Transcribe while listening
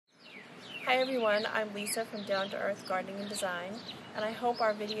Hi everyone, I'm Lisa from Down to Earth Gardening and Design, and I hope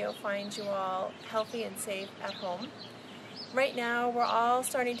our video finds you all healthy and safe at home. Right now we're all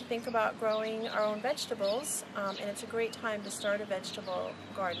starting to think about growing our own vegetables, and it's a great time to start a vegetable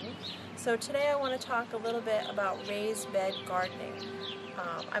garden. So today I want to talk a little bit about raised bed gardening.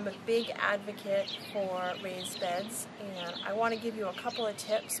 I'm a big advocate for raised beds, and I want to give you a couple of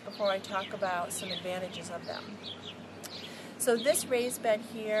tips before I talk about some advantages of them. So this raised bed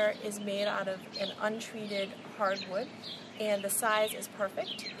here is made out of an untreated hardwood, and the size is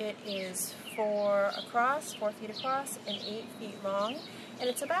perfect. It is 4 feet across and 8 feet long, and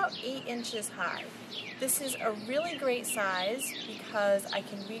it's about 8 inches high. This is a really great size because I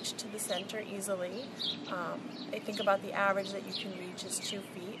can reach to the center easily. I think about the average that you can reach is 2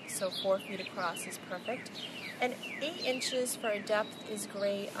 feet, so 4 feet across is perfect. And 8 inches for a depth is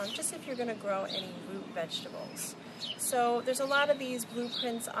great, just if you're going to grow any root vegetables. So there's a lot of these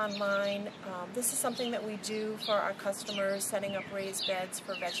blueprints online. This is something that we do for our customers, setting up raised beds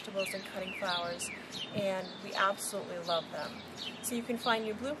for vegetables and cutting flowers, and we absolutely love them. So you can find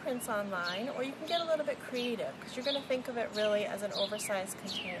your blueprints online, or you can get a little bit creative, because you're going to think of it really as an oversized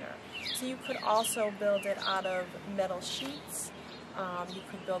container. So you could also build it out of metal sheets, you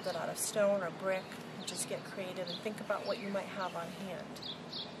could build it out of stone or brick, and just get creative and think about what you might have on hand.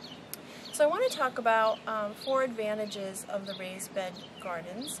 So I want to talk about 4 advantages of the raised bed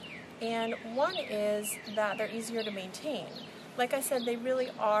gardens, and one is that they're easier to maintain. Like I said, they really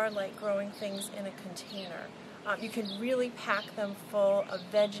are like growing things in a container. You can really pack them full of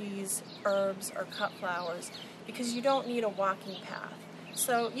veggies, herbs, or cut flowers because you don't need a walking path.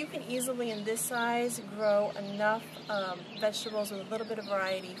 So you can easily, in this size, grow enough vegetables with a little bit of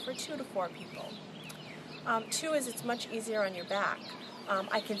variety for 2 to 4 people. 2 is it's much easier on your back.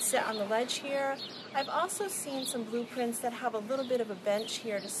 I can sit on the ledge here. I've also seen some blueprints that have a little bit of a bench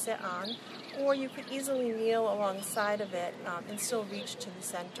here to sit on, or you could easily kneel alongside of it and still reach to the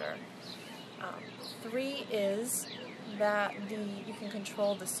center. 3 is that you can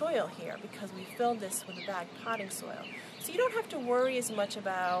control the soil here because we filled this with a bagged potting soil. So you don't have to worry as much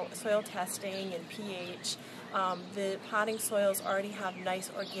about soil testing and pH. The potting soils already have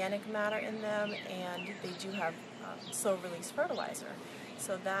nice organic matter in them, and they do have slow-release fertilizer.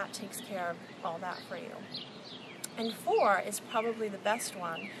 So that takes care of all that for you. And 4 is probably the best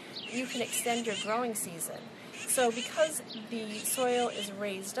one. You can extend your growing season. So because the soil is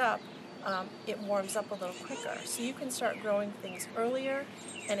raised up, it warms up a little quicker. So you can start growing things earlier,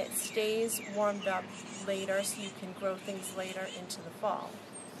 and it stays warmed up later, so you can grow things later into the fall.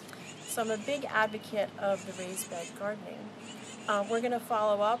 So I'm a big advocate of the raised bed gardening. We're going to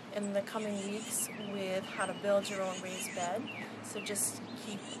follow up in the coming weeks with how to build your own raised bed. So just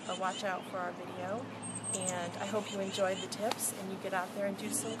keep a watch out for our video, and I hope you enjoyed the tips and you get out there and do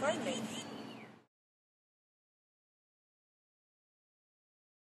some gardening.